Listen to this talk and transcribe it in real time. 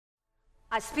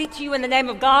I speak to you in the name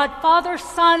of God, Father,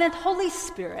 Son, and Holy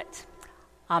Spirit.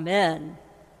 Amen.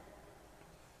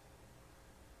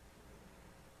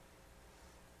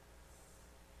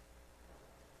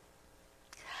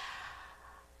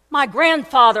 My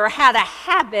grandfather had a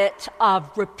habit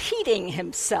of repeating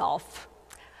himself,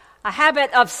 a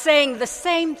habit of saying the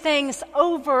same things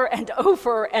over and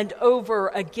over and over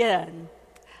again.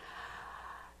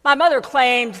 My mother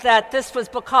claimed that this was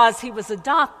because he was a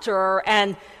doctor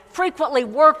and frequently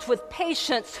worked with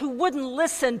patients who wouldn't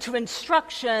listen to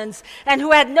instructions and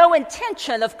who had no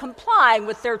intention of complying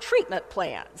with their treatment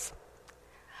plans.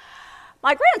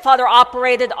 My grandfather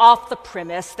operated off the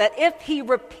premise that if he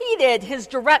repeated his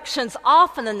directions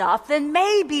often enough, then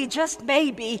maybe, just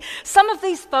maybe, some of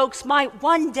these folks might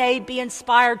one day be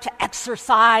inspired to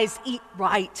exercise, eat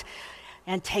right,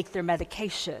 and take their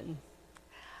medication.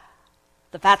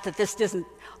 The fact that this doesn't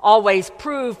always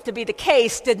prove to be the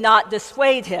case did not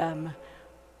dissuade him.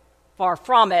 Far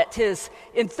from it, his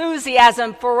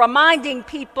enthusiasm for reminding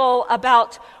people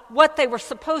about what they were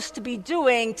supposed to be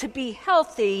doing to be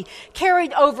healthy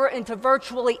carried over into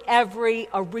virtually every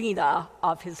arena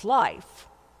of his life.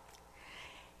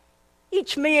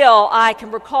 Each meal I can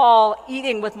recall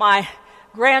eating with my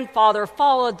grandfather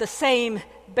followed the same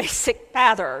basic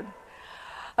pattern.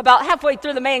 About halfway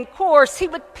through the main course, he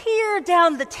would peer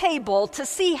down the table to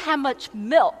see how much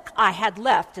milk I had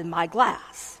left in my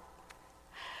glass.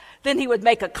 Then he would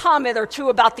make a comment or two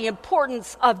about the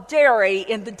importance of dairy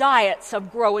in the diets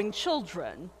of growing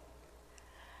children.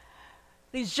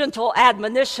 These gentle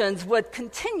admonitions would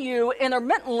continue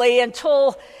intermittently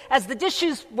until, as the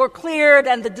dishes were cleared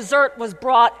and the dessert was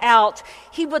brought out,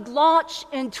 he would launch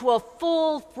into a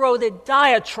full-throated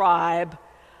diatribe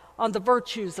on the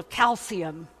virtues of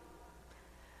calcium.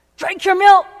 Drink your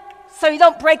milk so you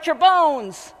don't break your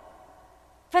bones.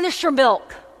 Finish your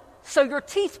milk so your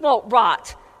teeth won't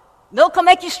rot. Milk will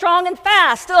make you strong and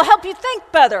fast. It'll help you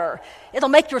think better. It'll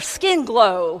make your skin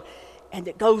glow. And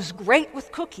it goes great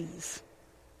with cookies.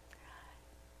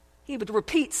 He would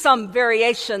repeat some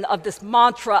variation of this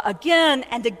mantra again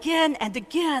and again and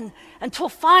again until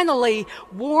finally,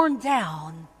 worn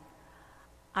down,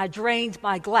 I drained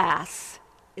my glass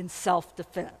in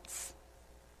self-defense.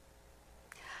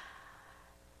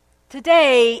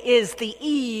 Today is the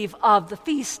eve of the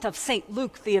feast of St.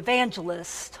 Luke the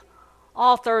Evangelist,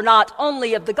 author not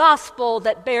only of the gospel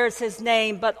that bears his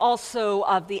name, but also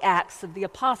of the Acts of the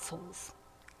Apostles.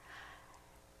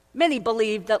 Many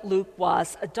believe that Luke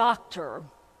was a doctor,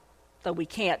 though we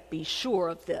can't be sure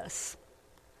of this.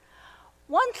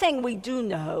 One thing we do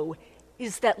know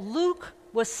is that Luke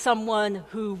was someone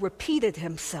who repeated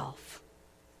himself.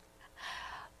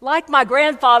 Like my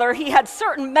grandfather, he had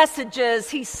certain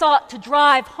messages he sought to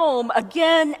drive home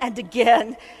again and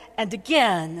again and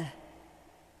again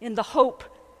in the hope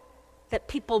that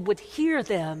people would hear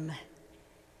them,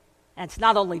 and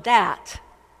not only that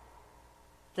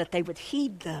they would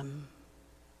heed them.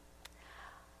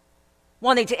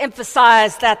 Wanting to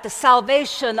emphasize that the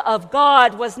salvation of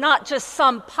God was not just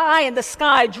some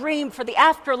pie-in-the-sky dream for the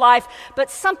afterlife, but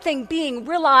something being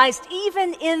realized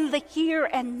even in the here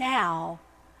and now,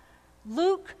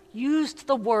 Luke used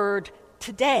the word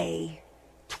today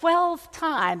 12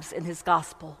 times in his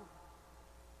gospel.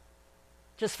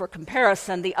 Just for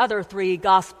comparison, the other three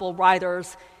gospel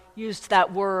writers used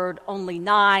that word only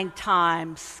 9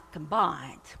 times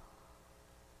combined.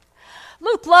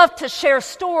 Luke loved to share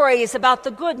stories about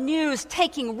the good news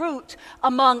taking root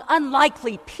among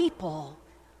unlikely people,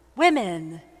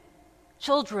 women,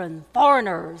 children,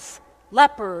 foreigners,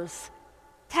 lepers,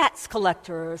 tax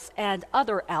collectors, and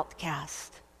other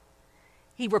outcasts.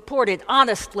 He reported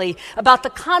honestly about the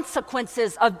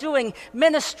consequences of doing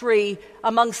ministry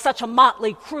among such a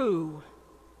motley crew,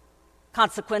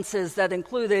 consequences that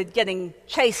included getting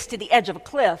chased to the edge of a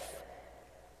cliff,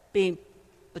 being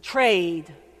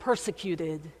betrayed,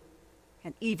 persecuted,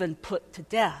 and even put to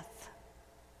death.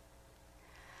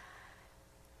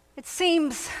 It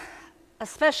seems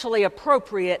especially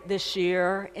appropriate this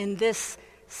year in this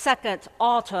second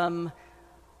autumn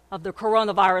of the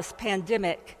coronavirus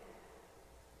pandemic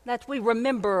that we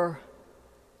remember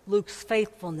Luke's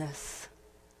faithfulness,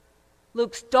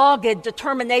 Luke's dogged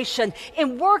determination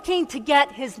in working to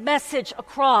get his message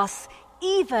across,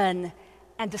 even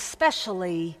and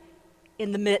especially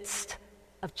in the midst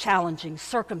of challenging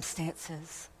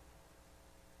circumstances.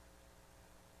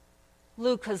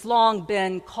 Luke has long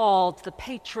been called the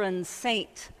patron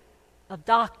saint of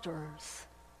doctors.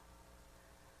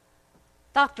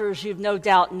 Doctors, you've no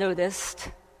doubt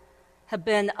noticed, have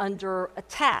been under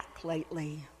attack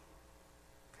lately.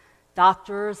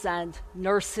 Doctors and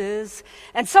nurses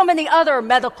and so many other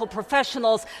medical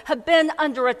professionals have been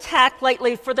under attack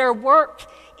lately for their work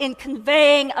in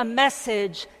conveying a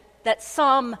message that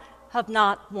some have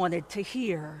not wanted to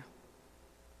hear.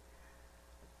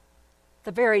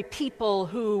 The very people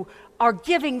who are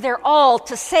giving their all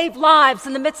to save lives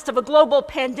in the midst of a global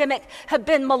pandemic have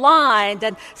been maligned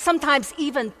and sometimes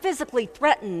even physically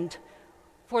threatened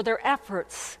for their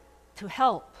efforts to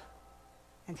help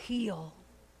and heal.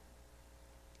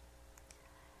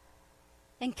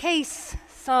 In case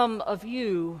some of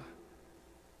you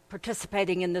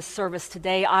participating in this service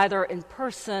today, either in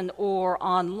person or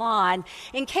online,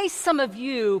 in case some of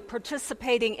you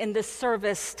participating in this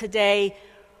service today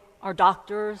are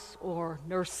doctors or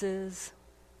nurses,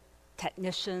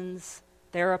 technicians,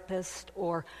 therapists,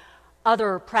 or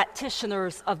other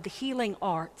practitioners of the healing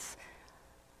arts,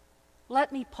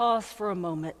 let me pause for a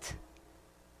moment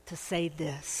to say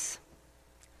this.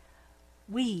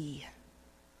 We,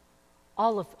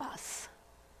 all of us,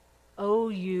 owe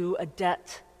you a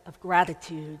debt of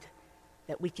gratitude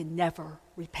that we can never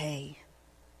repay.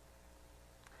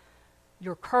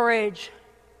 Your courage,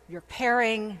 your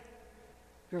caring,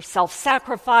 your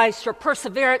self-sacrifice, your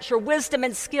perseverance, your wisdom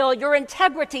and skill, your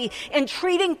integrity in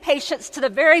treating patients to the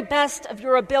very best of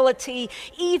your ability,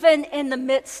 even in the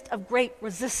midst of great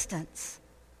resistance.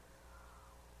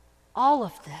 All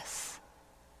of this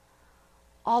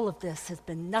has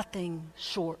been nothing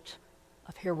short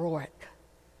of heroic.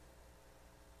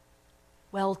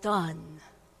 Well done,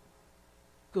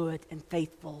 good and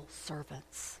faithful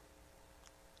servants.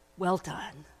 Well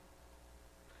done.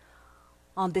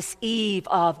 On this eve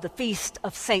of the feast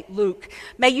of St. Luke,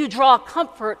 may you draw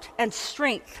comfort and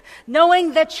strength,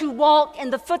 knowing that you walk in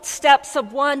the footsteps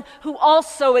of one who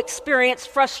also experienced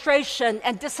frustration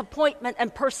and disappointment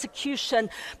and persecution,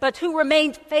 but who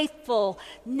remained faithful,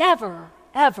 never,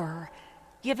 ever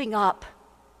giving up,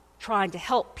 trying to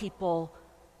help people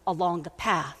along the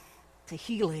path to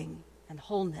healing and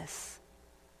wholeness.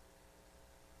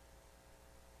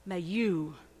 May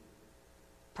you,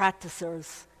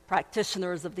 practitioners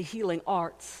of the healing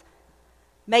arts,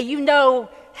 may you know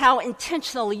how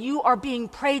intentionally you are being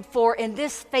prayed for in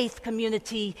this faith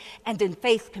community and in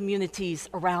faith communities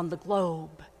around the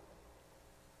globe.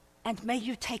 And may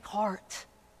you take heart.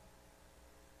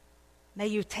 May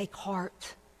you take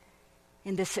heart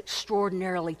in this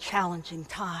extraordinarily challenging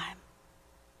time.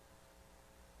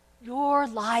 Your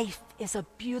life is a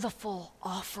beautiful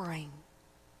offering,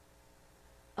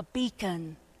 a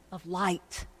beacon of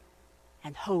light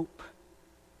and hope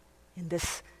in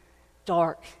this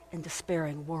dark and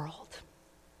despairing world.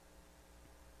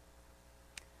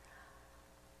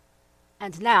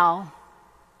 And now,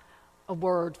 a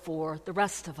word for the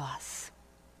rest of us.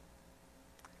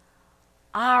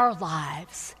 Our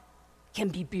lives can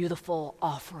be beautiful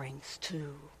offerings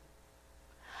too.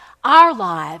 Our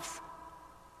lives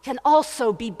can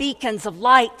also be beacons of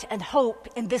light and hope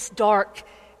in this dark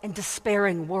and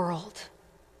despairing world.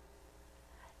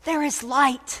 There is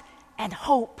light and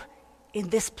hope in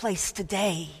this place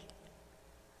today.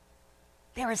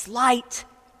 There is light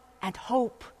and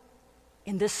hope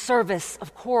in this service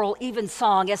of choral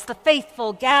Evensong as the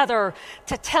faithful gather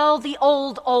to tell the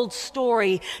old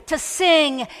story, to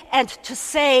sing and to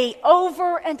say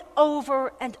over and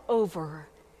over and over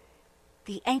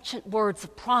the ancient words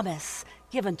of promise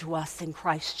given to us in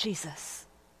Christ Jesus.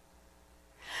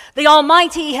 The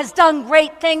Almighty has done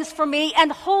great things for me,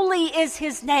 and holy is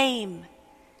his name.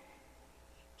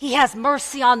 He has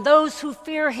mercy on those who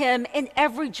fear him in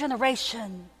every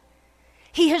generation.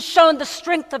 He has shown the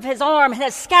strength of his arm and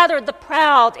has scattered the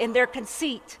proud in their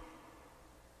conceit.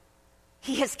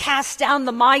 He has cast down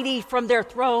the mighty from their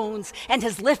thrones and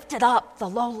has lifted up the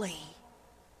lowly.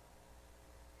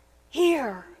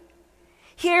 Here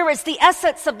is the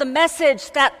essence of the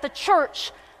message that the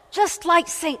church, just like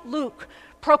St. Luke,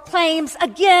 proclaims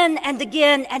again and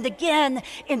again and again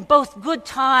in both good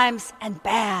times and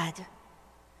bad.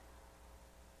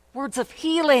 Words of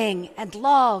healing and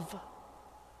love,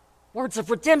 words of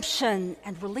redemption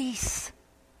and release.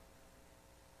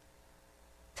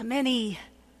 To many,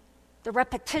 the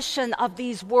repetition of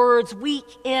these words week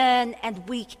in and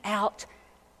week out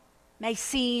may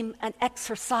seem an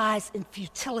exercise in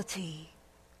futility.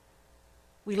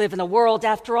 We live in a world,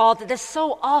 after all, that is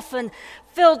so often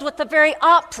filled with the very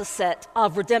opposite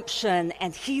of redemption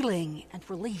and healing and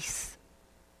release.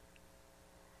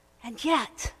 And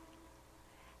yet,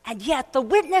 the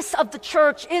witness of the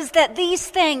church is that these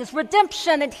things,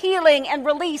 redemption and healing and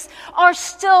release, are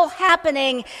still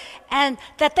happening and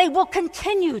that they will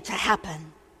continue to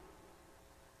happen.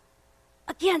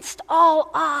 Against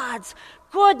all odds,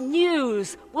 Good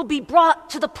news will be brought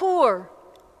to the poor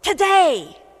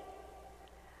today.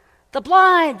 The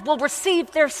blind will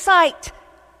receive their sight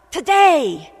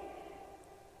today.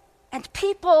 And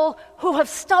people who have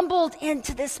stumbled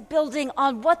into this building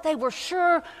on what they were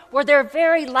sure were their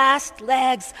very last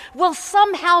legs will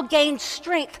somehow gain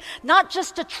strength, not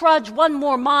just to trudge one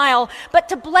more mile, but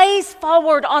to blaze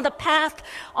forward on a path,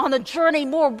 on a journey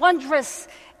more wondrous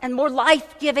and more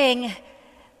life-giving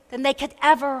than they could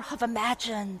ever have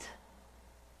imagined.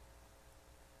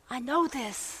 I know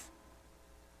this.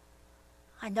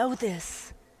 I know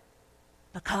this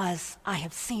because I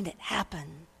have seen it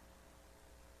happen.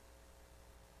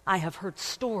 I have heard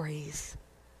stories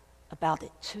about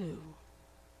it too.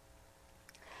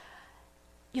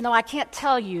 You know, I can't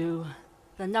tell you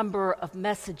the number of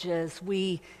messages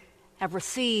we have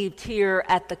received here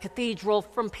at the Cathedral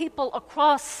from people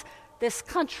across this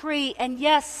country and,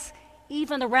 yes,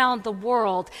 even around the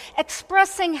world,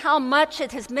 expressing how much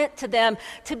it has meant to them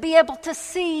to be able to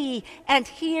see and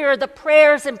hear the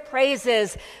prayers and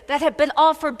praises that have been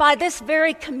offered by this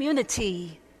very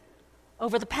community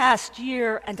over the past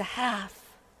year and a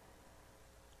half.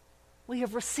 We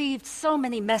have received so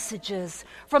many messages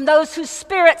from those whose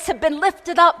spirits have been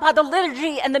lifted up by the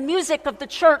liturgy and the music of the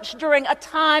church during a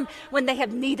time when they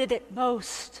have needed it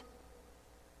most.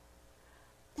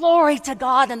 Glory to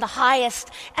God in the highest,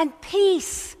 and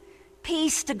peace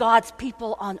to God's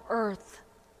people on earth.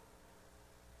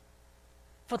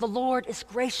 For the Lord is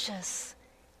gracious,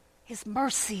 his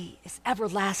mercy is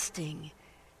everlasting,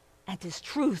 and his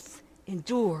truth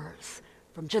endures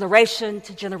from generation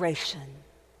to generation.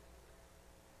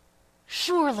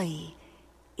 Surely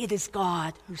it is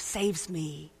God who saves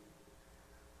me.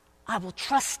 I will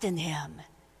trust in him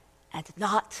and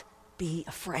not be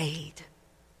afraid.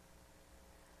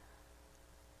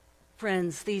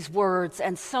 Friends, these words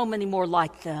and so many more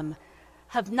like them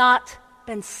have not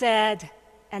been said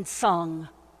and sung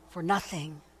for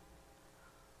nothing.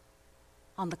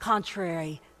 On the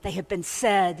contrary, they have been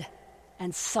said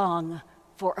and sung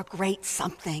for a great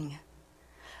something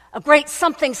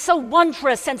so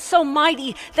wondrous and so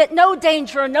mighty that no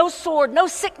danger, no sword, no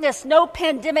sickness, no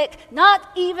pandemic, not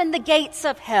even the gates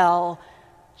of hell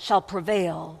shall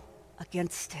prevail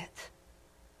against it.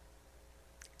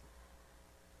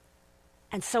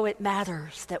 And so it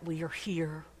matters that we are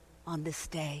here on this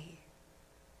day.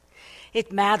 It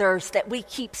matters that we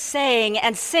keep saying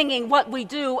and singing what we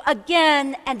do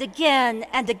again and again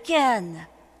and again.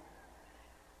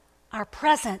 Our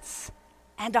presence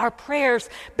and our prayers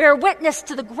bear witness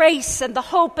to the grace and the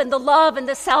hope and the love and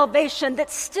the salvation that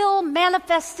still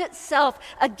manifests itself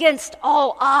against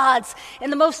all odds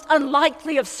in the most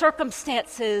unlikely of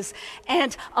circumstances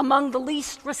and among the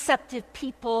least receptive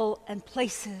people and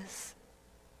places.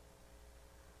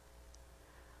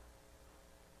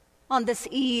 On this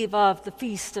eve of the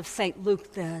feast of St.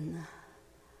 Luke, then,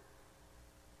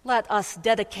 let us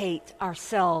dedicate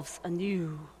ourselves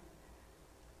anew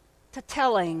to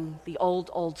telling the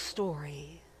old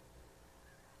story,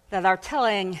 that our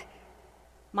telling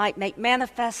might make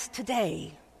manifest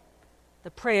today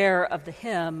the prayer of the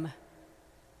hymn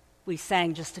we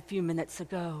sang just a few minutes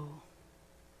ago.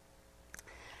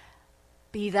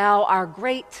 Be thou our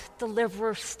great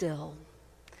deliverer still,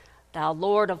 thou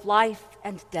Lord of life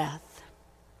and death.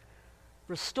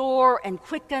 Restore and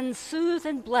quicken, soothe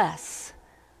and bless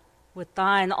with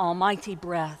thine almighty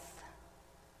breath.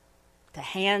 To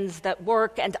hands that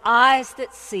work and eyes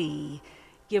that see,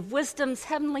 give wisdom's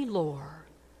heavenly lore,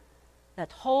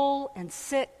 that whole and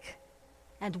sick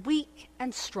and weak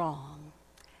and strong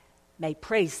may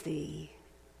praise thee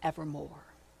evermore.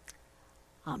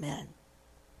 Amen.